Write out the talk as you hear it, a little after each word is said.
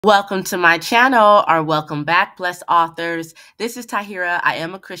Welcome to my channel, or welcome back, blessed authors. This is Tahira. I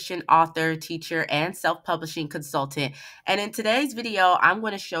am a Christian author, teacher, and self-publishing consultant. And in today's video, I'm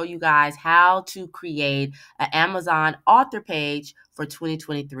going to show you guys how to create an Amazon author page for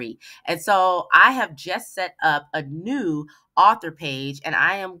 2023. And so I have just set up a new author page, and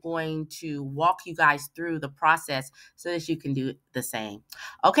I am going to walk you guys through the process so that you can do the same.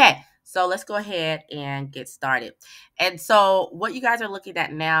 Okay, so let's go ahead and get started. And so what you guys are looking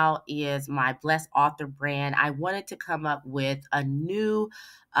at now is my Blessed Author brand. I wanted to come up with a new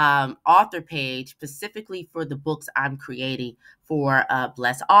author page specifically for the books I'm creating for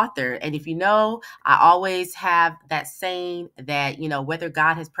Blessed Author. And if you know, I always have that saying that, whether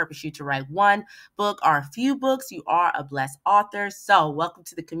God has purposed you to write one book or a few books, you are a blessed author. So welcome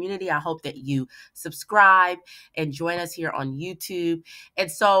to the community. I hope that you subscribe and join us here on YouTube.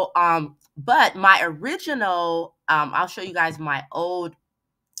 And so, but my original, I'll show you guys my old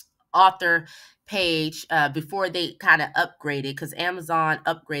author page before they kind of upgraded, because Amazon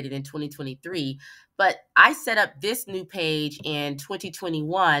upgraded in 2023. But I set up this new page in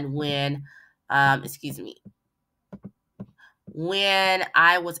 2021 when, when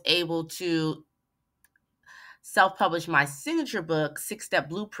I was able to self-publish my signature book, 6-Step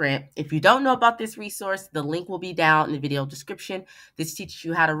Blueprint. If you don't know about this resource, the link will be down in the video description. This teaches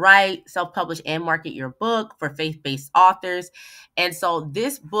you how to write, self-publish, and market your book for faith-based authors. And so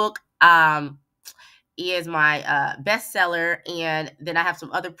this book is my bestseller, and then I have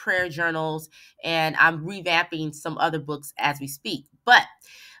some other prayer journals, and I'm revamping some other books as we speak. But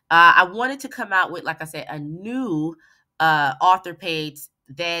I wanted to come out with, like I said, a new author page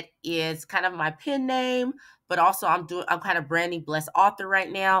that is kind of my pen name, but also I'm kind of branding Blessed Author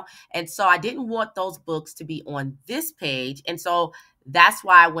right now. And so I didn't want those books to be on this page. And so that's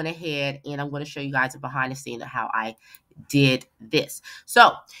why I went ahead and I'm going to show you guys a behind the scenes of how I did this.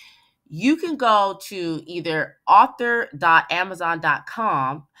 So you can go to either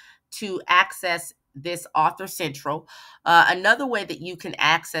author.amazon.com to access this Author Central. Another way that you can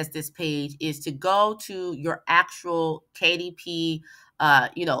access this page is to go to your actual KDP,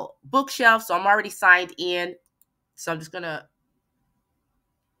 bookshelf. So I'm already signed in. So I'm just going to,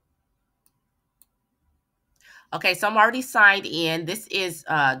 okay, so I'm already signed in. This is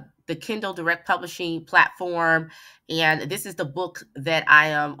the Kindle Direct Publishing platform. And this is the book that I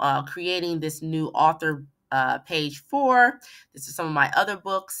am creating this new author page for. This is some of my other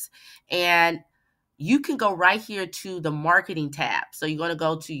books. And you can go right here to the marketing tab. So you're going to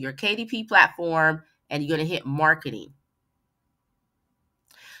go to your KDP platform and you're going to hit marketing.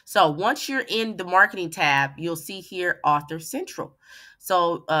 So once you're in the marketing tab, you'll see here Author Central.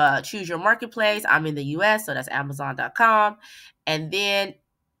 So choose your marketplace. I'm in the US, so that's Amazon.com. And then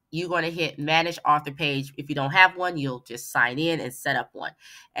you're going to hit manage author page. If you don't have one, you'll just sign in and set up one.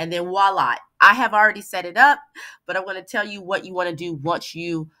 And then voila, I have already set it up, but I'm going to tell you what you want to do once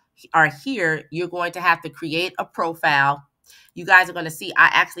you are here. You're going to have to create a profile. You guys are going to see I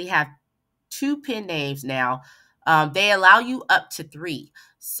actually have 2 pen names now. They allow you up to 3.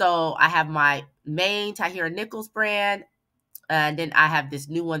 So I have my main Tahira Nichols brand, and then I have this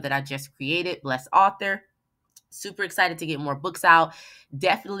new one that I just created, Blessed Author. Super excited to get more books out.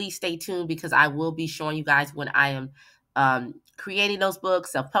 Definitely stay tuned because I will be showing you guys when I am creating those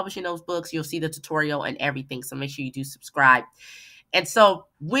books, self-publishing those books. You'll see the tutorial and everything. So make sure you do subscribe. And so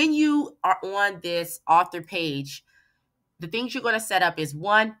when you are on this author page, the things you're going to set up is,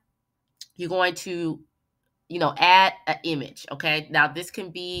 one, you're going to add an image. Okay. Now this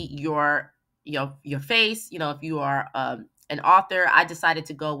can be your face, if you are an author. I decided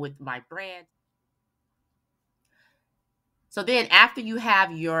to go with my brand. So then after you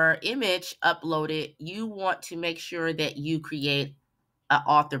have your image uploaded, you want to make sure that you create an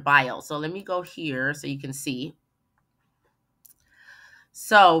author bio. So let me go here so you can see.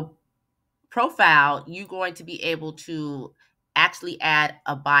 So profile, you're going to be able to actually add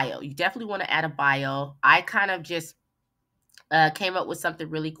a bio. You definitely want to add a bio. I kind of just came up with something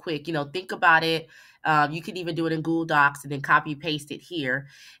really quick. Think about it. You can even do it in Google Docs and then copy paste it here.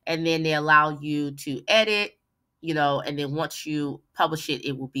 And then they allow you to edit, and then once you publish it,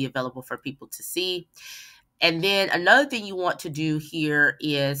 it will be available for people to see. And then another thing you want to do here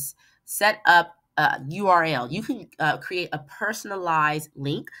is set up a URL. You can create a personalized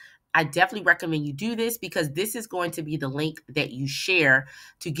link. I definitely recommend you do this because this is going to be the link that you share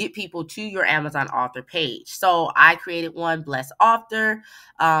to get people to your Amazon author page. So I created one, Blessed Author.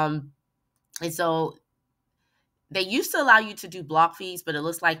 And so they used to allow you to do block feeds, but it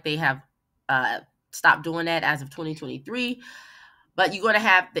looks like they have stopped doing that as of 2023. But you're going to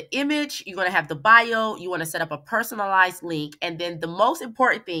have the image, you're going to have the bio, you want to set up a personalized link. And then the most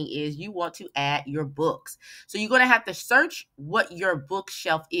important thing is you want to add your books. So you're going to have to search what your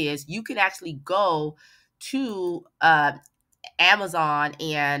bookshelf is. You can actually go to Amazon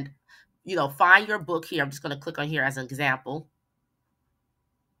and, find your book here. I'm just going to click on here as an example.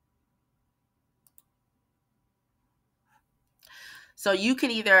 So you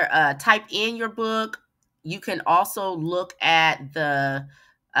can either type in your book. You can also look at the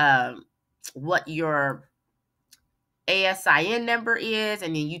what your ASIN number is,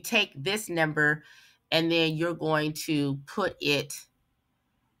 and then you take this number, and then you're going to put it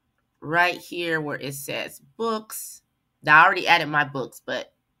right here where it says books. Now, I already added my books,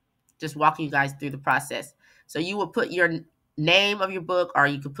 but just walking you guys through the process. So you will put your name of your book, or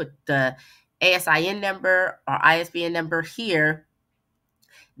you could put the ASIN number or ISBN number here,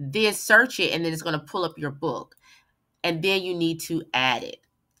 then search it, and then it's going to pull up your book. And then you need to add it.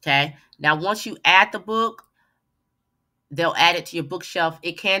 Okay. Now, once you add the book, they'll add it to your bookshelf.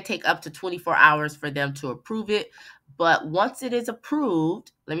 It can take up to 24 hours for them to approve it. But once it is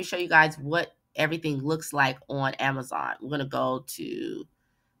approved, let me show you guys what everything looks like on Amazon. We're going to go to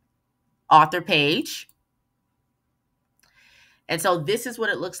author page. And so this is what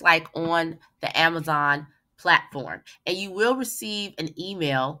it looks like on the Amazon platform. And you will receive an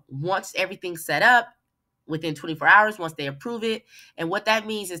email once everything's set up, within 24 hours, once they approve it. And what that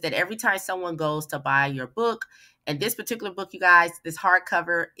means is that every time someone goes to buy your book, and this particular book, you guys, this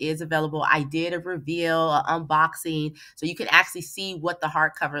hardcover is available. I did a reveal, an unboxing, so you can actually see what the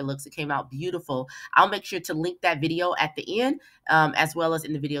hardcover looks. It came out beautiful. I'll make sure to link that video at the end, as well as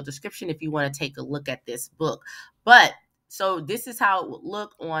in the video description if you want to take a look at this book. But so this is how it would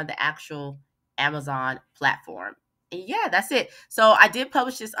look on the actual Amazon platform. And yeah, that's it. So I did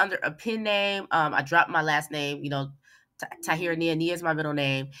publish this under a pen name. I dropped my last name, Tahira Nia. Nia is my middle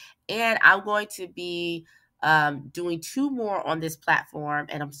name. And I'm going to be doing 2 more on this platform,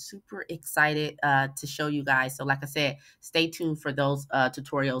 and I'm super excited to show you guys. So like I said, stay tuned for those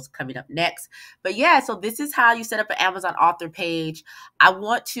tutorials coming up next. But yeah, so this is how you set up an Amazon author page. I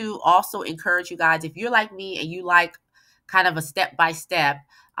want to also encourage you guys, if you're like me and you like kind of a step-by-step,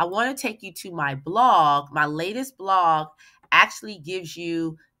 I want to take you to my blog. My latest blog actually gives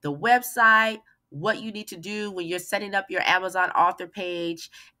you the website, what you need to do when you're setting up your Amazon author page.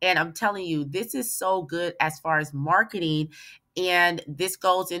 And I'm telling you, this is so good as far as marketing. And this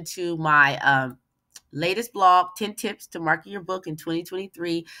goes into my latest blog, 10 tips to market your book in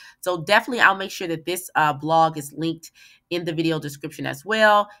 2023. So definitely I'll make sure that this blog is linked in the video description as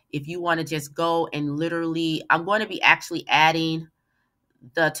well. If you want to just go and literally, I'm going to be actually adding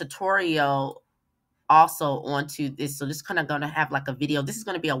the tutorial also onto this. So this is kind of going to have like a video. This is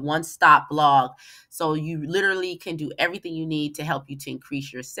going to be a one-stop blog. So you literally can do everything you need to help you to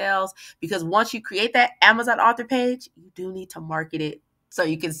increase your sales. Because once you create that Amazon author page, you do need to market it so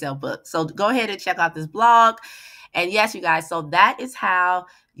you can sell books. So go ahead and check out this blog. And yes, you guys, so that is how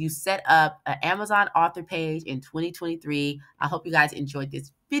you set up an Amazon author page in 2023. I hope you guys enjoyed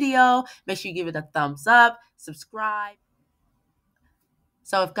this video. Make sure you give it a thumbs up, subscribe.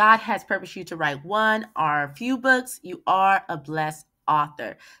 So if God has purposed you to write one or a few books, you are a blessed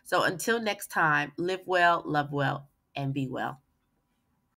author. So until next time, live well, love well, and be well.